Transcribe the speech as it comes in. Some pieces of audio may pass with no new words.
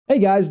Hey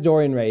guys,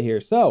 Dorian right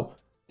here. So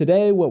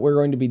today what we're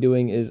going to be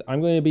doing is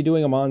I'm going to be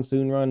doing a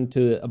monsoon run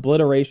to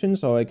obliteration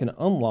so I can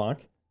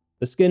unlock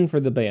the skin for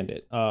the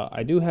bandit.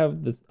 I do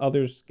have this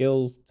other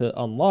skills to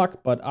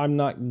unlock, but I'm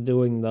not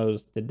doing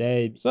those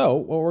today. So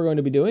what we're going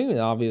to be doing,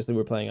 obviously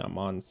we're playing on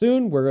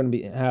monsoon. We're going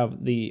to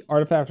have the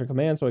artifact or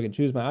command so I can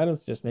choose my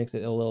items. It just makes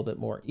it a little bit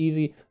more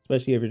easy,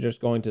 especially if you're just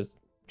going to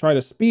try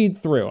to speed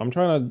through. I'm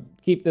trying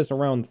to keep this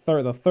around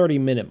the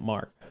 30-minute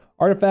mark.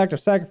 Artifact or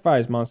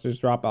sacrifice. Monsters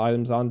drop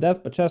items on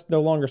death, but chests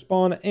no longer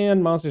spawn,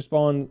 and monster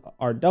spawn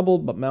are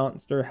doubled, but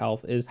monster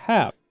health is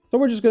halved. So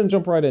we're just going to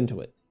jump right into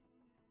it.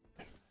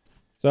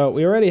 So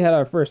we already had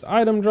our first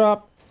item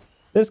drop.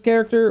 This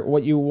character,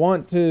 what you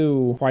want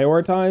to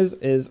prioritize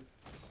is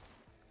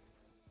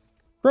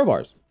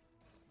crowbars.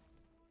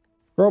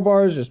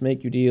 Crowbars just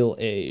make you deal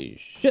a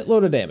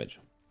shitload of damage.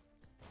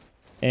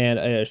 And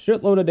a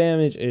shitload of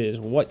damage is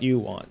what you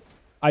want.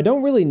 I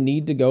don't really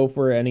need to go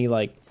for any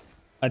like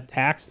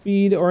attack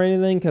speed or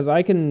anything because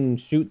I can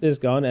shoot this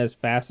gun as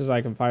fast as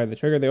I can fire the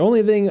trigger. The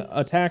only thing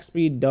attack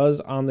speed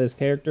does on this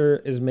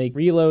character is make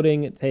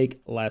reloading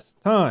take less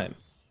time.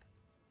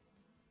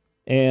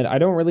 And I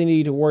don't really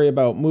need to worry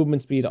about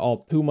movement speed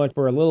all too much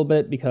for a little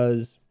bit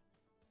because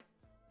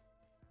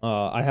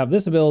I have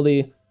this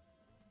ability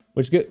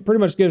which pretty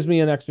much gives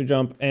me an extra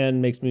jump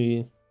and makes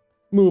me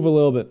move a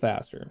little bit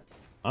faster.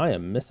 I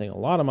am missing a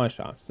lot of my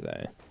shots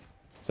today.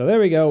 So there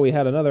we go. We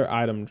had another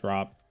item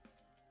drop.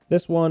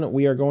 This one,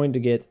 we are going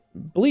to get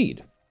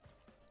bleed.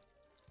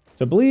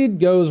 So bleed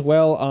goes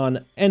well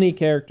on any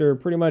character,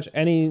 pretty much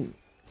any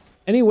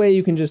way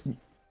you can just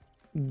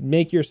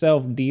make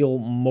yourself deal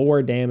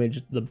more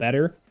damage, the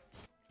better.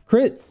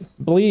 Crit,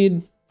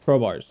 bleed,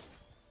 crowbars.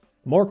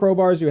 The more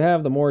crowbars you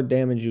have, the more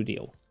damage you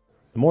deal.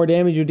 The more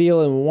damage you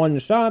deal in one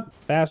shot,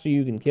 the faster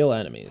you can kill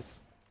enemies.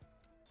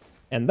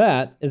 And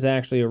that is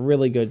actually a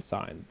really good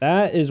sign.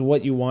 That is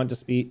what you want to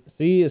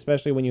see,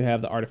 especially when you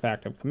have the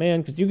artifact of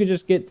command, because you could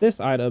just get this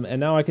item, and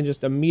now I can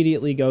just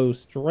immediately go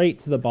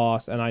straight to the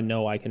boss, and I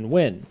know I can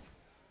win.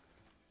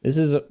 This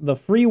is the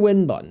free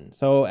win button.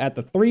 So at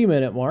the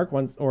 3-minute mark,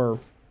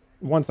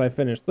 once I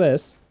finish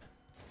this,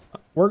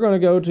 we're going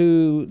to go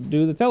to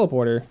do the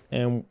teleporter,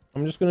 and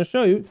I'm just going to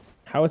show you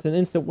how it's an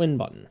instant win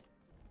button.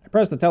 I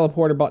press the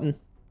teleporter button.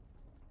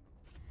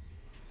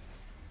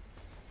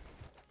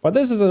 But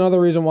this is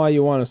another reason why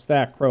you want to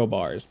stack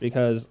crowbars,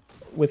 because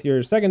with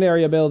your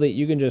secondary ability,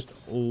 you can just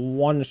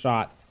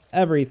one-shot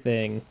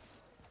everything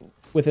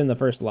within the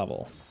first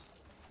level.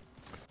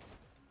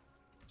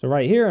 So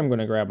right here, I'm going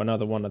to grab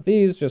another one of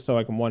these just so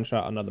I can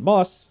one-shot another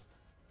boss.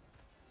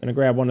 I'm going to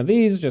grab one of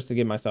these just to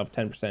give myself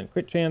 10%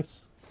 crit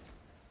chance.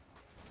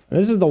 And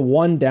this is the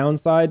one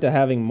downside to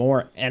having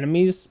more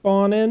enemies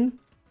spawn in,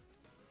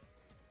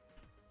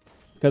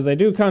 because they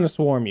do kind of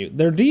swarm you.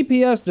 Their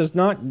DPS does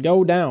not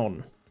go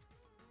down.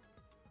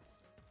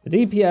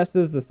 The DPS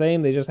is the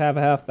same, they just have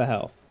half the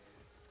health.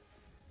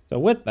 So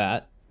with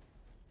that,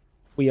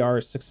 we are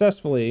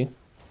successfully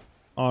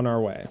on our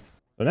way.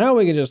 So now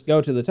we can just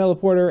go to the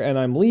teleporter, and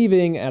I'm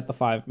leaving at the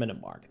 5-minute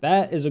mark.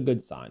 That is a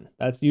good sign.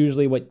 That's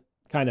usually what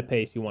kind of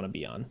pace you want to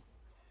be on.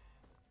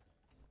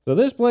 So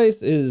this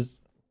place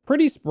is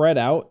pretty spread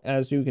out,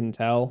 as you can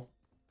tell.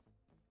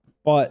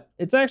 But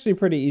it's actually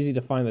pretty easy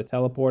to find the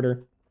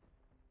teleporter.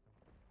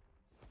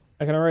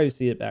 I can already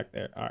see it back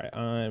there. Alright,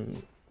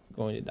 I'm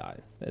going to die.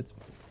 It's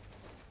fine.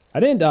 I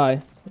didn't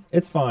die.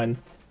 It's fine.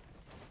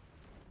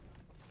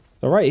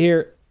 So right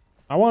here,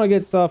 I want to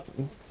get stuff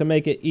to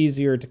make it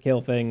easier to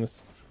kill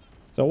things.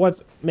 So what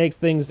makes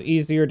things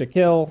easier to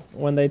kill?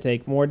 When they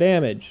take more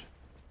damage.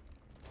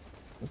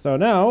 So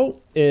now,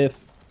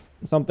 if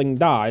something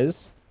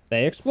dies,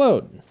 they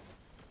explode,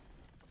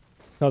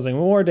 causing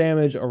more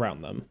damage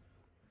around them.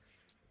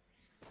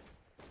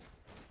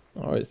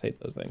 I always hate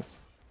those things.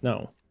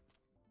 No.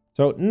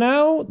 So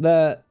now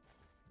that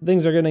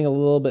things are getting a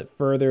little bit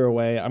further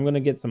away, I'm going to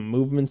get some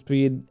movement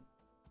speed.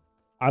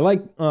 I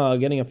like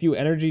getting a few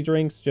energy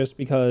drinks just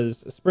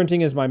because sprinting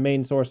is my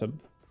main source of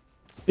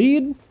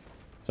speed.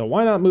 So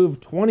why not move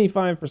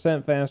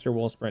 25% faster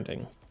while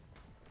sprinting?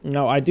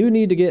 Now, I do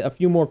need to get a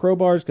few more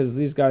crowbars because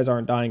these guys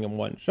aren't dying in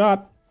one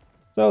shot.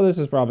 So this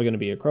is probably going to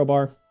be a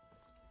crowbar.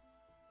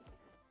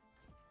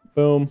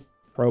 Boom.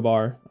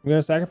 Crowbar. I'm going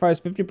to sacrifice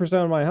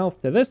 50% of my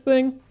health to this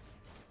thing.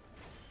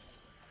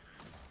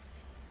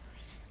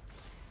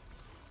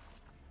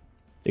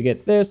 To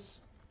get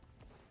this,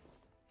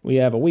 we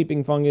have a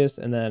weeping fungus,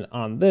 and then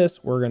on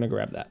this, we're going to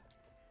grab that.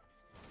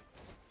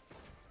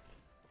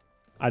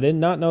 I did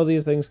not know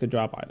these things could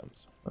drop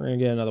items. We're going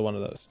to get another one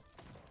of those.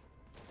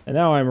 And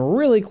now I'm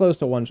really close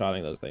to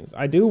one-shotting those things.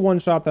 I do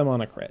one-shot them on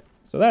a crit,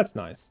 so that's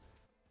nice.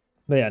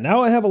 But yeah,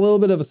 now I have a little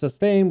bit of a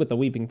sustain with the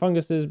weeping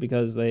funguses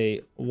because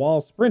they, while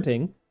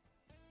sprinting,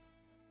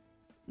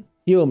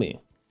 heal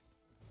me.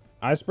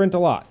 I sprint a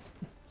lot,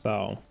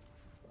 so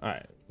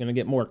alright, gonna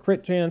get more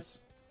crit chance.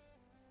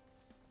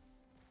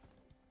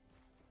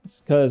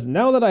 Because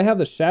now that I have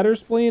the Shatter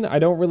Spleen, I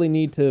don't really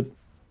need to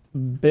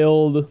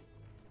build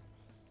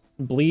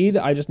bleed.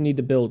 I just need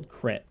to build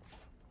crit.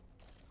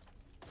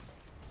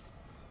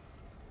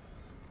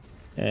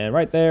 And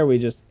right there, we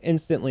just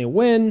instantly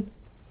win.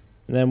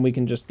 And then we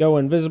can just go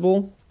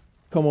invisible,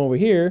 come over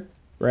here,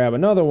 grab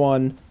another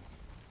one,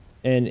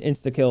 and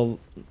insta-kill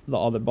the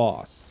other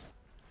boss.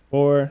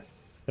 4,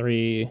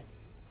 3,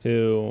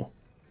 2,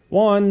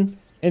 1.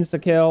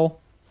 Insta-kill.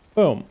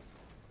 Boom.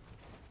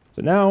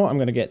 So now I'm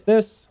going to get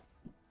this.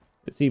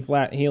 See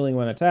flat healing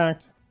when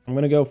attacked. I'm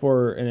going to go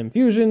for an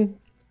infusion,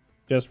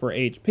 just for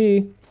HP.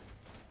 And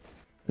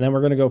then we're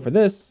going to go for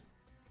this.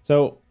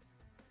 So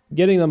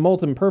getting the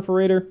molten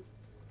perforator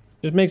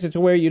just makes it to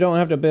where you don't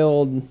have to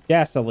build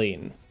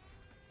gasoline.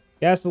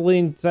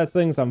 Gasoline sets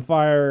things on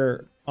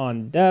fire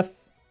on death.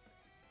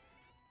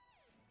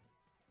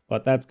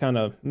 But that's kind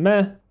of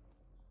meh.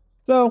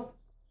 So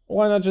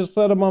why not just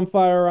set them on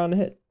fire on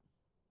hit?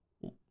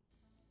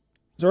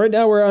 So right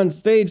now we're on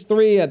stage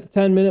 3 at the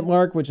 10-minute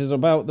mark, which is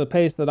about the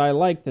pace that I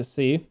like to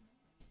see.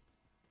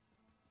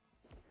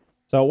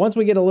 So once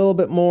we get a little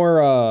bit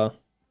more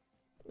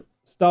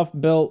stuff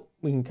built,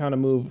 we can kind of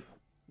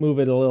move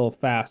it a little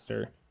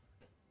faster.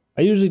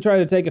 I usually try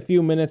to take a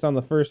few minutes on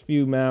the first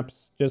few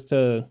maps just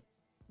to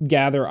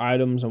gather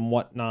items and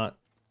whatnot.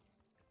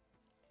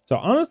 So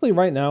honestly,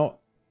 right now,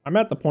 I'm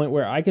at the point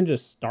where I can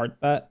just start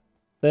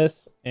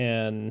this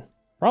and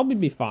probably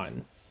be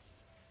fine.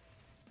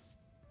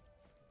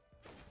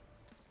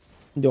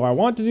 Do I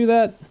want to do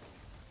that?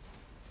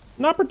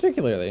 Not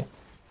particularly.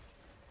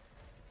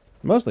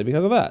 Mostly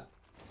because of that.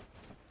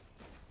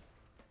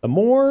 The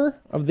more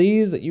of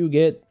these that you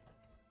get,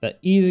 the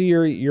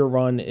easier your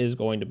run is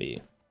going to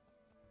be.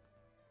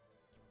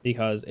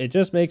 Because it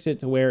just makes it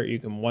to where you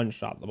can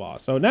one-shot the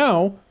boss. So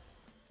now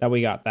that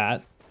we got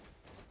that,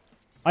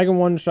 I can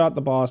one-shot the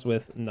boss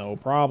with no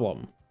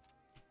problem.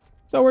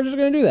 So we're just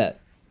going to do that.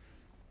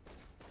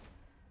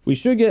 We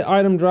should get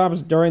item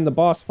drops during the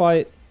boss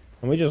fight.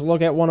 And we just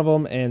look at one of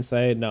them and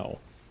say no.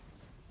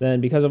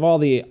 Then because of all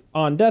the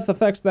on-death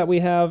effects that we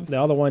have, the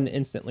other one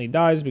instantly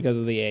dies because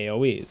of the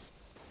AoEs.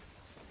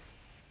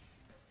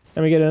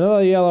 And we get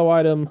another yellow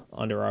item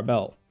under our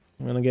belt.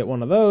 I'm going to get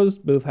one of those,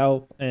 boost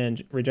health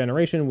and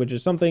regeneration, which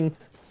is something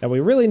that we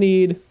really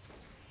need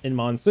in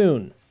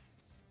Monsoon.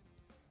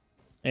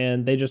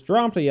 And they just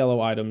dropped a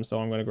yellow item, so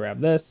I'm going to grab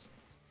this.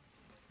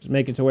 Just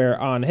make it to where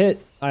on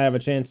hit, I have a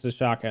chance to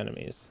shock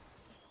enemies.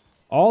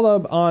 All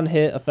the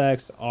on-hit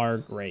effects are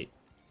great.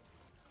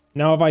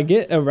 Now, if I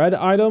get a red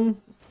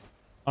item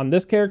on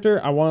this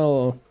character, I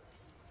want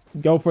to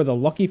go for the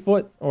Lucky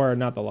Foot, or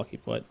not the Lucky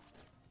Foot.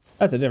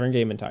 That's a different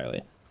game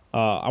entirely.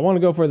 I want to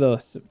go for the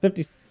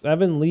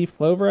 57 Leaf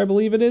Clover, I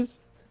believe it is.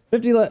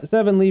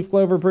 57 Leaf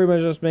Clover pretty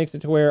much just makes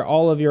it to where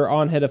all of your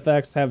on-hit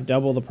effects have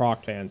double the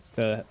proc chance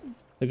to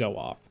go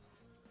off.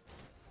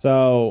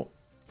 So,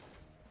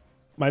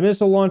 my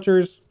missile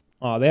launchers,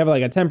 they have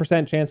like a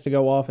 10% chance to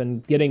go off,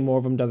 and getting more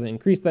of them doesn't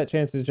increase that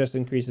chance, it just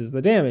increases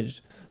the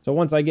damage. So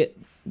once I get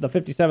the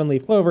 57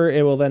 Leaf Clover,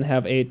 it will then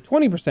have a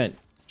 20%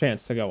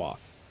 chance to go off,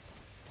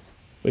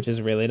 which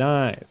is really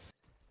nice.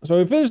 So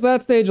we finished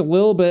that stage a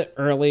little bit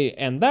early,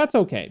 and that's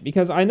okay,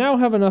 because I now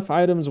have enough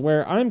items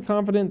where I'm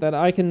confident that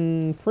I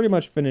can pretty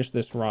much finish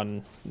this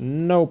run,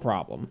 no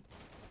problem,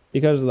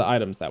 because of the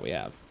items that we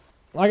have.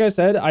 Like I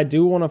said, I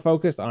do want to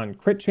focus on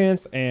crit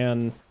chance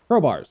and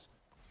crowbars.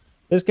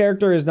 This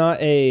character is not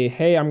a,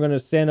 hey, I'm going to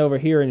stand over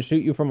here and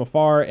shoot you from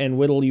afar and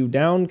whittle you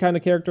down kind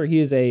of character. He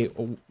is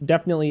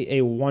definitely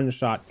a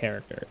one-shot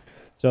character.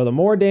 So the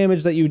more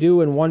damage that you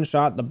do in one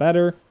shot, the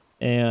better.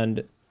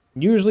 And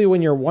usually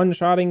when you're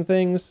one-shotting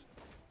things,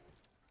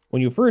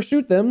 when you first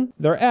shoot them,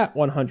 they're at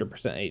 100%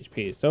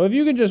 HP. So if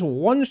you can just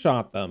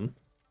one-shot them,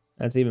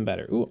 that's even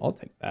better. Ooh, I'll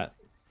take that.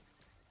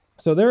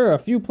 So there are a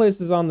few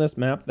places on this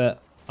map that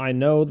I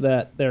know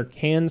that there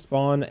can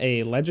spawn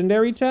a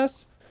legendary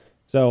chest.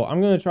 So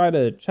I'm going to try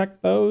to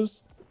check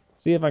those,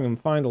 see if I can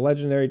find a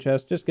legendary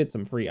chest, just get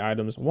some free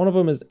items. One of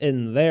them is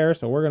in there,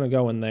 so we're going to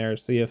go in there,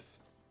 see if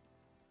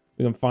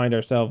we can find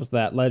ourselves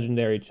that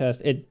legendary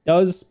chest. It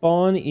does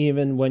spawn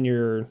even when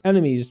your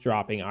enemy's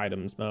dropping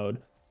items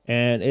mode,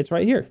 and it's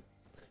right here.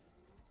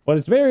 But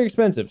it's very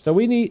expensive, so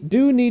we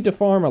do need to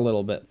farm a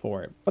little bit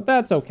for it, but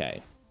that's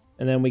okay.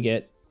 And then we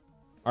get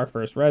our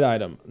first red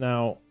item.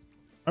 Now,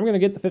 I'm going to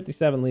get the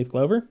 57 Leaf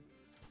Clover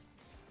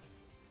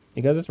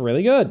because it's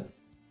really good.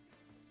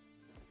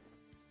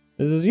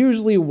 This is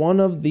usually one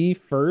of the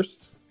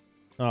first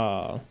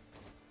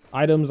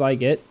items I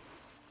get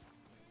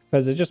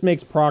because it just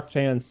makes proc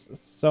chance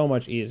so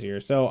much easier.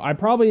 So I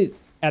probably,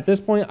 at this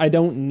point, I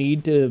don't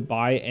need to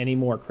buy any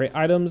more crit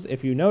items.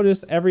 If you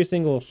notice, every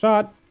single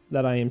shot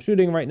that I am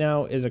shooting right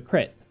now is a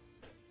crit.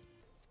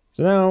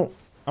 So now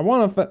I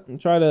want to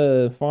try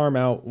to farm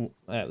out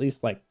at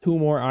least like 2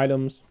 more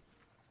items.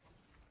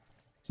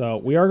 So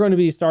we are going to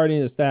be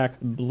starting to stack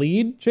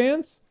bleed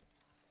chance.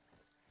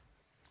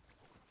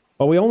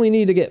 But we only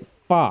need to get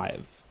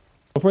 5.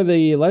 For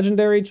the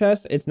legendary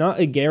chest, it's not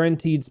a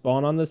guaranteed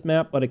spawn on this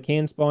map, but it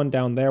can spawn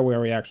down there where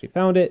we actually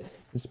found it.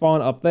 It can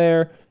spawn up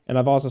there, and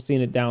I've also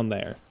seen it down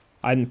there.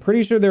 I'm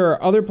pretty sure there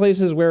are other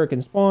places where it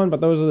can spawn,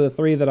 but those are the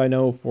 3 that I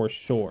know for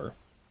sure.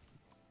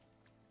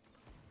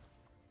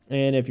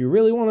 And if you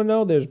really want to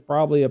know, there's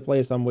probably a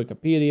place on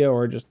Wikipedia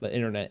or just the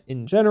internet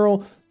in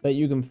general that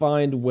you can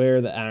find where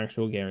the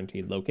actual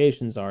guaranteed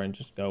locations are and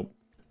just go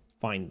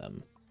find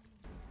them.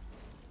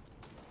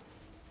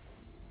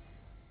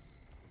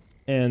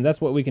 And that's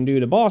what we can do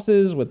to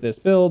bosses with this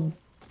build.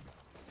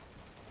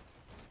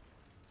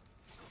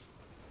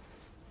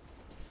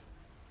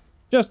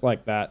 Just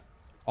like that,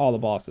 all the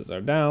bosses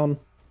are down.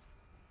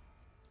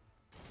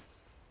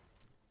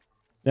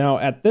 Now,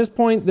 at this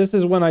point, this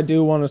is when I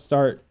do want to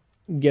start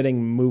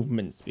getting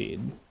movement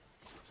speed.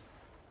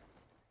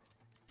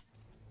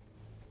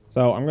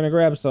 So I'm going to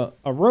grab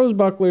a Rose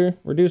Buckler,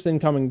 reduce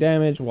incoming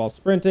damage while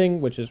sprinting,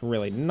 which is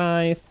really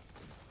nice.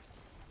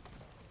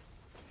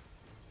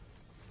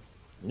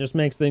 It just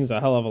makes things a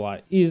hell of a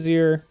lot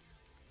easier.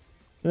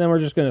 And then we're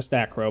just going to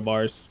stack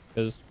crowbars,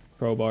 because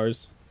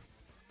crowbars.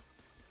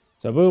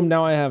 So boom,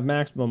 now I have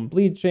maximum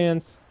bleed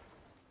chance.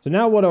 So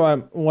now what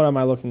am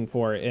I looking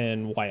for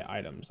in white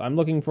items? I'm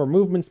looking for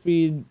movement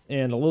speed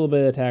and a little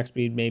bit of attack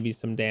speed, maybe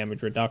some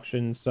damage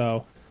reduction.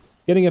 So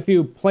getting a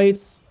few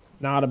plates,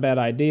 not a bad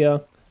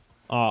idea.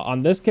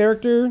 On this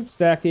character,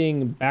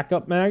 stacking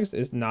backup mags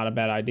is not a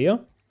bad idea.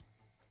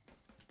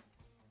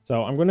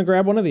 So I'm going to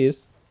grab one of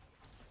these.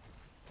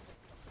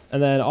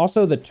 And then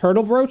also the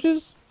turtle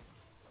brooches,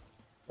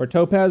 or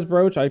topaz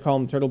brooch. I call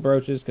them turtle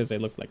brooches because they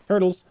look like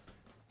turtles.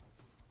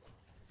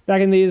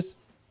 Stacking these,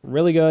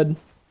 really good.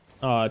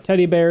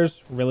 Teddy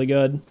bears, really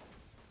good.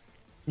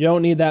 You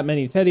don't need that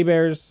many teddy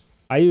bears.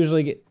 I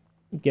usually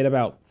get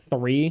about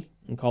 3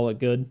 and call it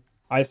good.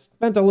 I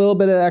spent a little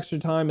bit of extra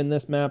time in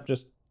this map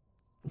just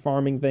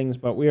farming things,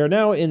 but we are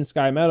now in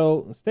Sky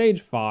Meadow,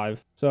 stage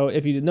 5. So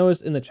if you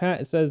notice in the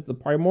chat, it says the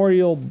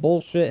primordial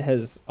bullshit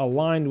has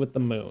aligned with the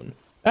moon.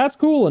 That's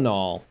cool and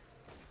all,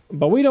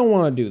 but we don't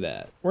want to do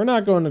that. We're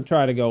not going to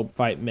try to go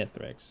fight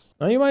Mithrix.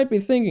 Now you might be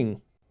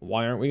thinking,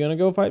 why aren't we going to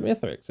go fight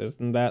Mithrix?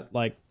 Isn't that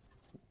like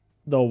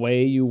the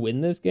way you win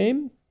this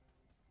game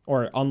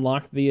or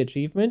unlock the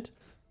achievement?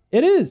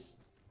 It is,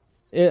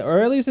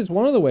 or at least it's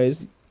one of the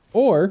ways.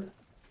 Or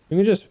you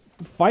can just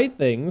fight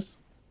things,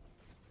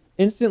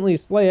 instantly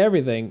slay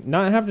everything,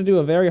 not have to do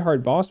a very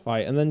hard boss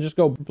fight, and then just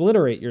go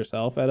obliterate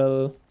yourself at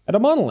a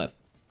monolith.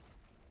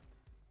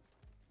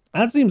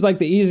 That seems like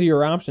the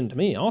easier option to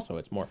me. Also,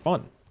 it's more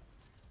fun.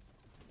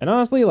 And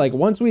honestly, like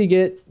once we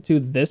get to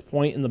this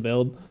point in the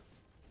build,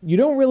 you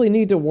don't really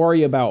need to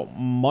worry about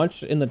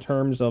much in the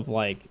terms of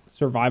like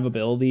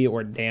survivability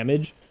or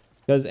damage,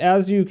 because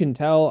as you can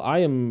tell, I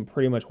am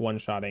pretty much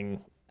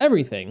one-shotting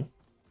everything,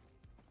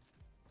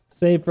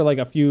 save for like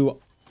a few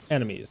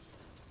enemies.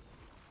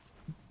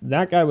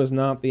 That guy was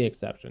not the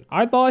exception.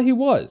 I thought he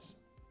was,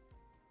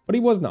 but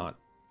he was not,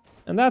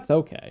 and that's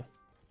okay.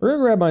 We're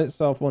gonna grab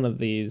myself one of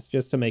these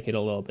just to make it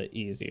a little bit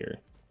easier.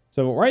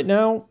 So right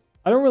now,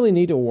 I don't really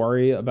need to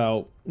worry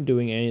about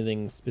doing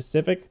anything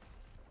specific,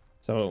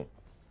 so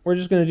we're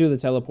just going to do the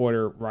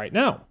teleporter right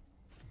now.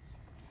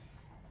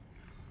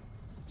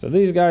 So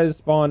these guys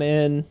spawn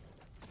in.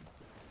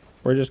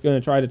 We're just going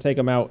to try to take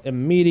them out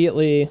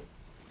immediately.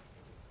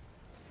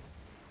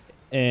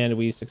 And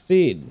we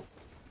succeed.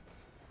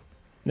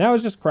 Now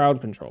it's just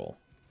crowd control.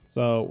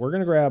 So we're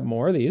going to grab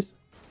more of these.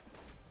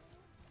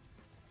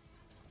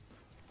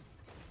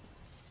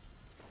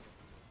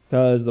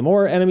 Because the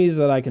more enemies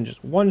that I can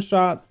just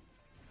one-shot,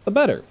 the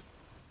better.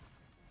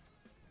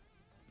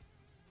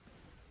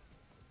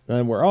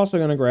 And we're also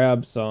going to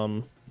grab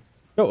some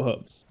goat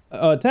hooves.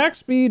 Attack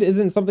speed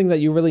isn't something that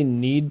you really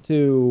need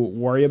to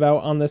worry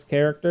about on this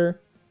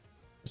character,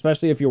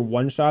 especially if you're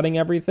one-shotting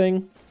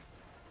everything.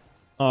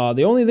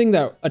 The only thing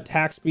that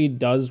attack speed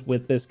does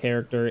with this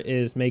character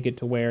is make it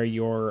to where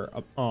your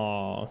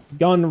gun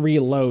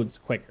reloads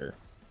quicker.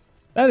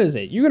 That is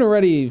it. You can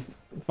already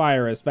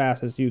fire as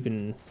fast as you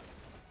can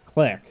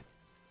click.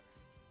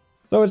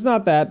 So it's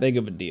not that big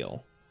of a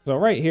deal. So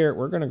right here,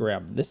 we're going to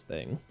grab this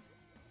thing.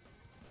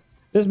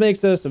 This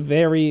makes us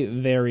very,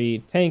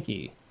 very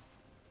tanky.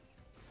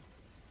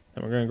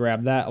 And we're going to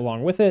grab that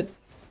along with it,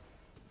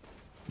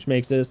 which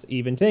makes us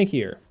even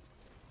tankier.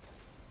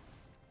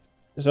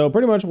 So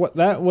pretty much what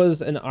that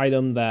was an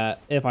item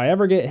that if I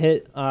ever get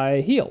hit, I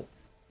heal.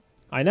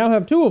 I now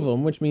have 2 of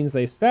them, which means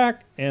they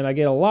stack, and I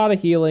get a lot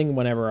of healing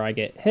whenever I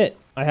get hit.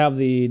 I have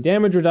the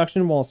damage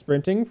reduction while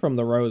sprinting from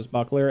the Rose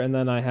Buckler, and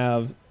then I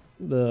have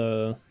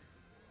the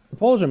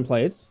propulsion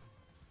plates,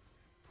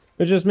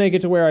 which just make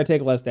it to where I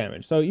take less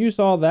damage. So you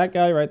saw that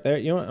guy right there.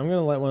 You know what? I'm going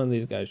to let one of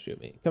these guys shoot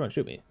me. Come on,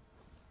 shoot me.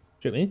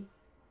 Shoot me.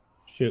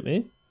 Shoot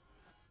me.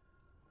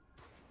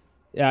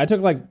 Yeah, I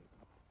took like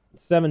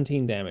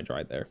 17 damage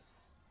right there.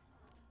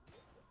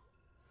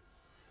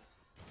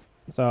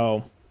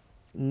 So,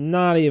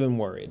 not even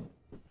worried.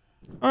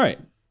 All right.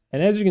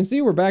 And as you can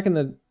see, we're back in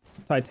the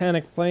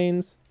Titanic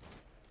Plains.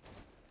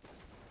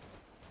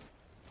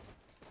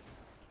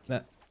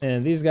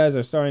 And these guys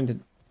are starting to...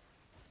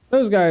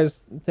 Those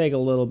guys take a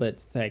little bit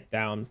to take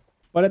down.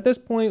 But at this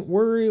point,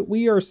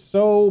 we are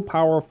so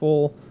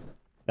powerful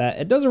that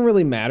it doesn't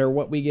really matter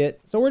what we get.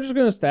 So we're just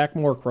going to stack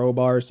more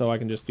crowbars so I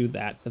can just do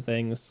that to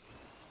things.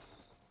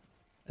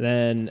 And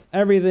then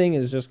everything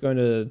is just going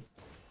to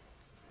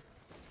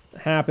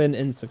happen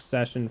in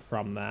succession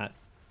from that.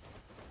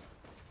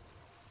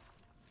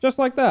 Just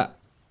like that.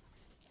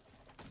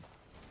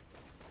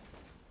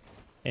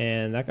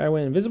 And that guy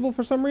went invisible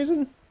for some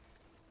reason.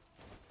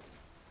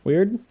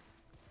 Weird.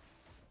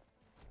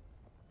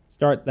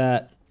 Start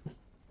that.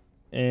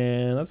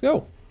 And let's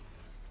go.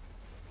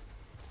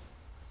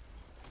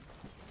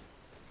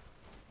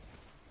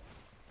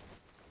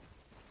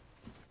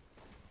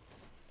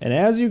 And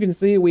as you can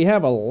see, we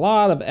have a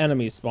lot of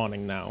enemies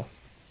spawning now.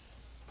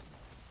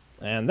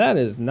 And that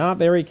is not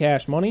very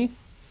cash money.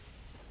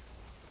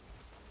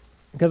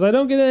 Because I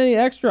don't get any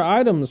extra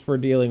items for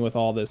dealing with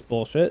all this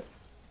bullshit.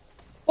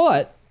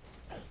 But,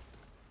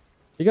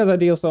 because I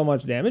deal so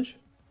much damage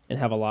and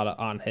have a lot of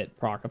on-hit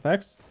proc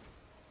effects,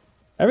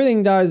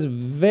 everything dies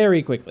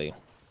very quickly.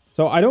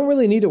 So I don't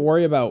really need to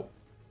worry about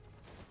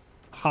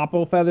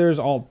hoppo feathers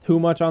all too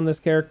much on this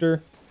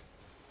character.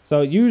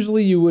 So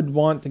usually you would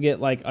want to get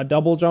like a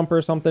double jump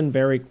or something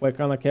very quick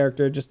on a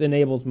character. It just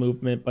enables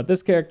movement. But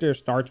this character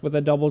starts with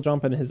a double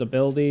jump in his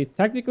ability.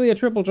 Technically a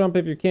triple jump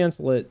if you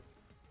cancel it.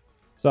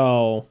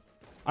 So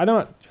I'm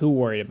not too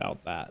worried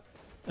about that.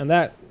 And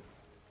that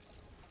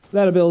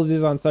ability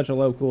is on such a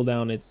low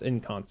cooldown, it's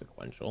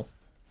inconsequential.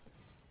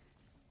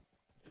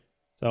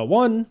 So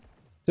 1,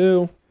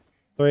 2,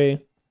 3.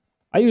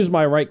 I use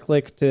my right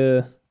click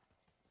to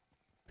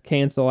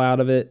cancel out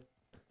of it.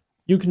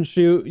 You can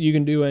shoot, you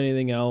can do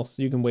anything else.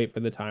 You can wait for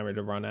the timer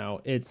to run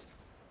out. It's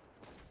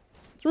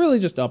really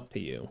just up to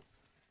you.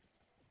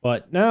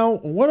 But now,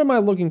 what am I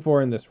looking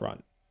for in this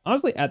run?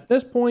 Honestly, at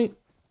this point,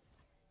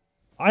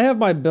 I have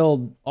my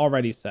build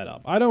already set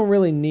up. I don't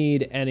really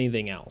need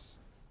anything else.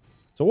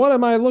 So what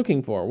am I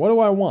looking for? What do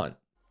I want?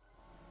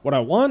 What I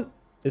want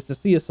is to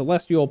see a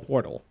celestial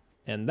portal.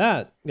 And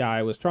that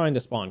guy was trying to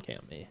spawn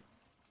camp me.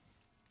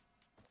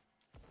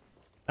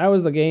 That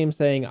was the game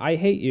saying, I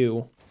hate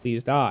you,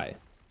 please die.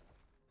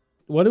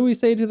 What do we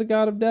say to the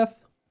god of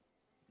death?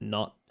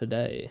 Not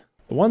today.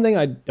 The one thing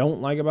I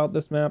don't like about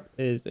this map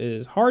is it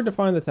is hard to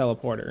find the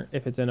teleporter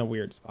if it's in a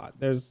weird spot.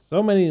 There's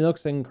so many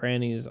nooks and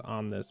crannies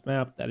on this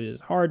map that it is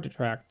hard to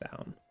track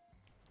down.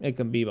 It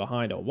can be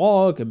behind a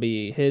wall, it could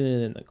be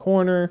hidden in the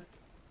corner.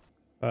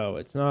 Oh,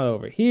 it's not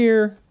over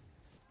here.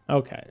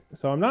 Okay,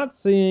 so I'm not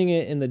seeing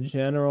it in the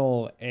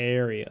general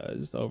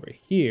areas over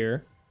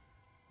here.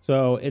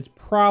 So it's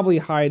probably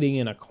hiding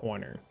in a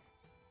corner.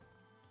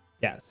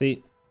 Yeah,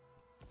 see?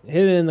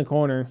 Hidden in the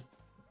corner,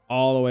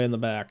 all the way in the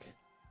back.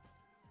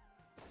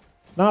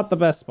 Not the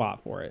best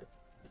spot for it.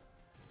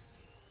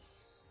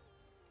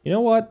 You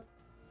know what?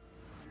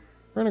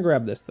 We're gonna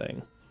grab this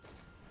thing.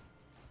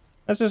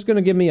 That's just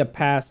gonna give me a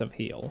passive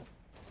heal.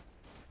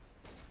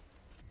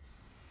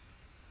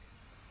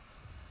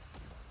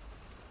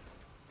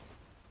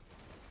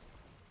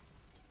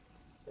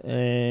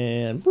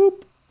 And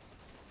boop.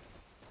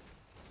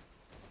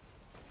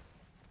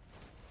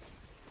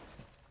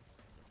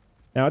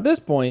 Now at this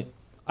point,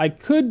 I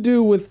could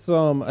do with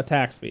some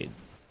attack speed.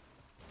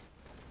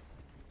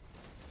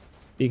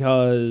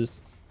 Because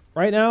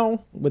right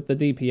now, with the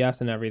DPS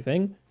and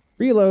everything,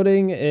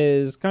 reloading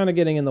is kind of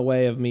getting in the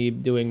way of me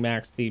doing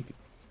max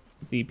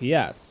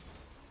DPS.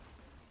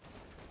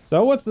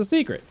 So what's the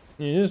secret?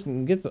 You just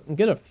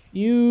get a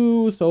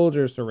few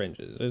soldier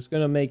syringes. It's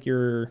going to make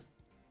your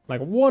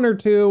like 1 or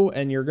 2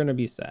 and you're going to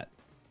be set.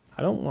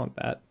 I don't want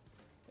that.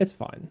 It's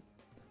fine.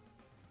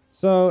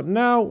 So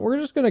now we're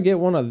just going to get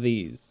one of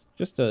these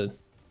just to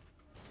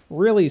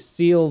really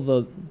seal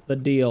the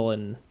deal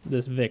in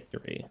this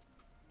victory.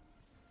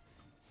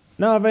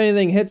 Now, if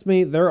anything hits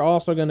me, they're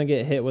also going to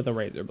get hit with a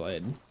razor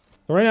blade.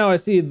 So right now I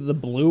see the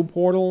blue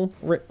portal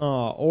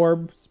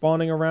orb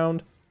spawning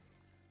around.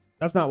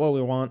 That's not what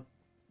we want.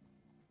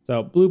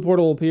 So blue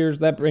portal appears.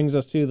 That brings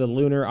us to the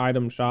lunar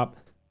item shop.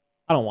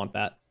 I don't want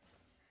that.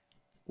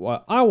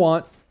 What I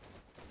want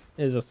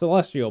is a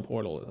celestial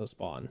portal to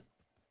spawn.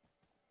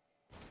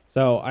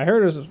 So I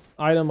heard there's an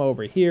item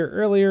over here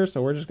earlier,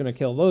 so we're just going to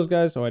kill those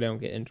guys so I don't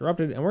get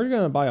interrupted. And we're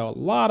going to buy a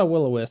lot of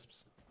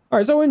will-o-wisps. All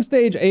right, so in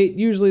stage 8,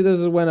 usually this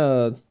is when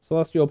a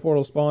celestial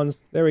portal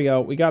spawns. There we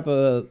go. We got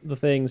the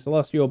thing.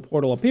 Celestial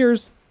portal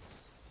appears.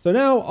 So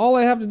now all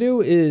I have to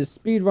do is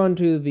speed run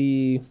to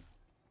the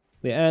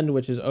end,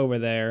 which is over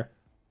there.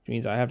 Which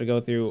means I have to go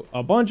through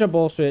a bunch of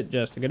bullshit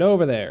just to get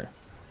over there.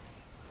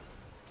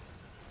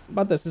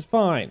 But this is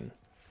fine.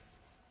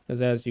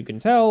 Because as you can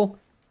tell,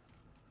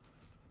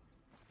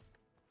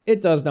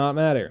 it does not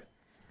matter.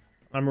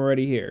 I'm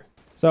already here.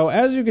 So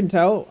as you can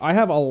tell, I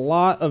have a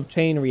lot of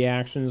chain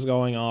reactions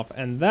going off,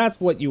 and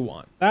that's what you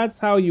want. That's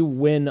how you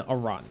win a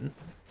run.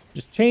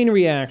 Just chain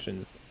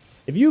reactions.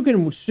 If you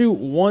can shoot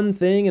one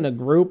thing in a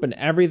group and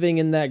everything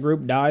in that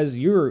group dies,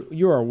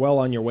 you are well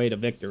on your way to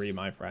victory,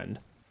 my friend.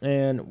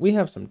 And we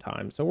have some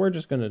time, so we're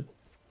just gonna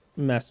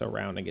mess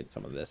around and get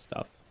some of this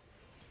stuff.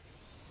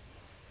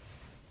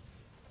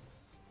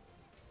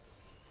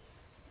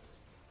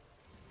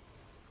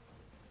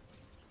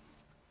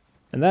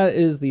 And that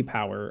is the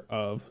power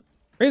of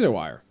razor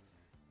wire.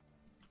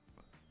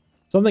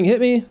 Something hit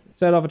me,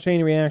 set off a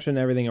chain reaction,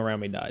 everything around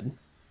me died.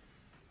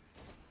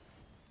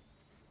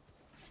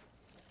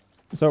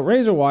 So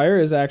razor wire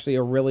is actually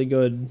a really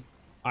good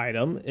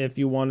item if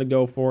you want to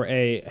go for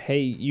a, hey,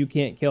 you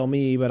can't kill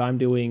me, but I'm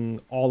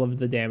doing all of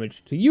the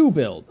damage to you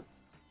build.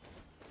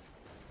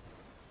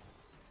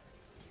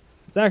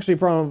 It's actually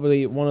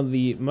probably one of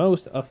the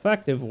most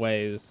effective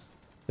ways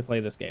to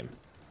play this game.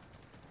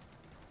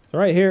 So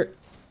right here,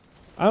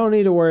 I don't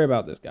need to worry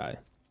about this guy.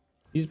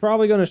 He's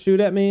probably going to shoot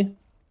at me,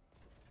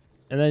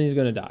 and then he's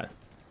going to die.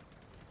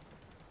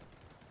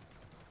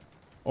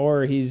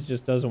 Or he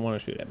just doesn't want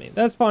to shoot at me.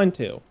 That's fine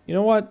too. You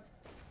know what?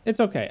 It's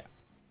okay.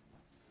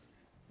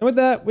 And with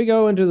that, we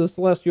go into the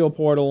celestial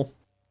portal,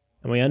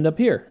 and we end up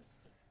here.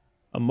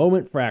 A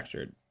moment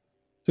fractured.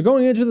 So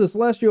going into the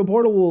celestial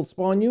portal will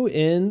spawn you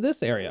in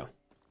this area.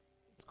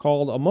 It's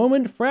called a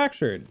moment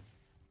fractured.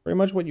 Pretty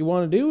much what you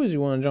want to do is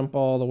you want to jump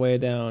all the way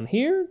down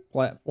here,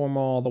 platform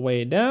all the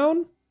way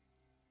down.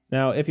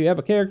 Now, if you have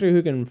a character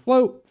who can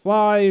float,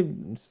 fly,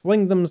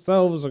 sling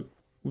themselves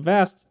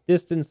vast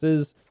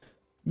distances,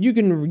 you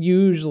can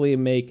usually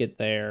make it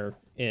there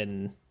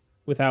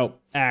without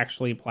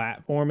actually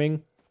platforming.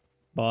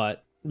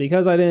 But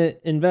because I didn't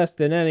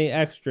invest in any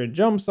extra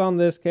jumps on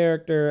this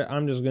character,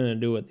 I'm just going to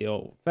do it the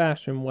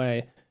old-fashioned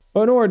way.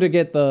 But in order to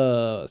get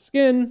the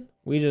skin,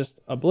 we just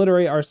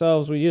obliterate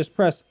ourselves. We just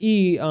press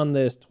E on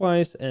this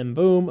twice, and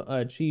boom,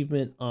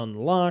 achievement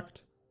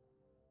unlocked.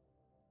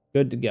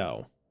 Good to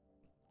go.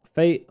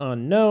 Fate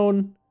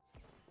unknown.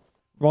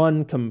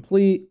 Run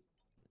complete.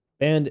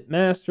 Bandit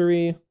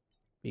mastery.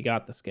 We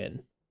got the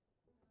skin.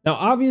 Now,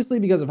 obviously,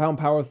 because of how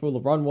powerful the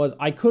run was,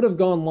 I could have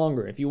gone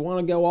longer. If you want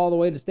to go all the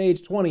way to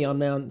stage 20 on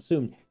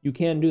monsoon, you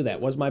can do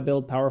that. Was my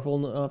build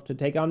powerful enough to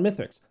take on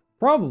Mithrix?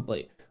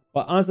 Probably.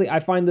 But honestly,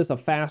 I find this a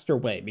faster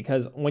way,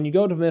 because when you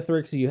go to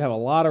Mithrix, you have a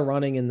lot of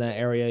running in that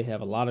area. You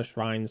have a lot of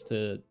shrines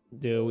to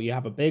do. You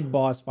have a big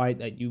boss fight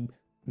that you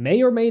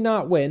may or may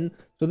not win.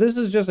 So this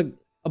is just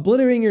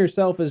obliterating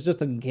yourself is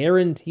just a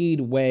guaranteed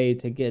way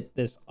to get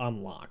this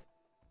unlocked.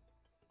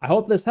 I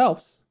hope this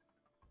helps.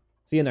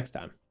 See you next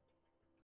time.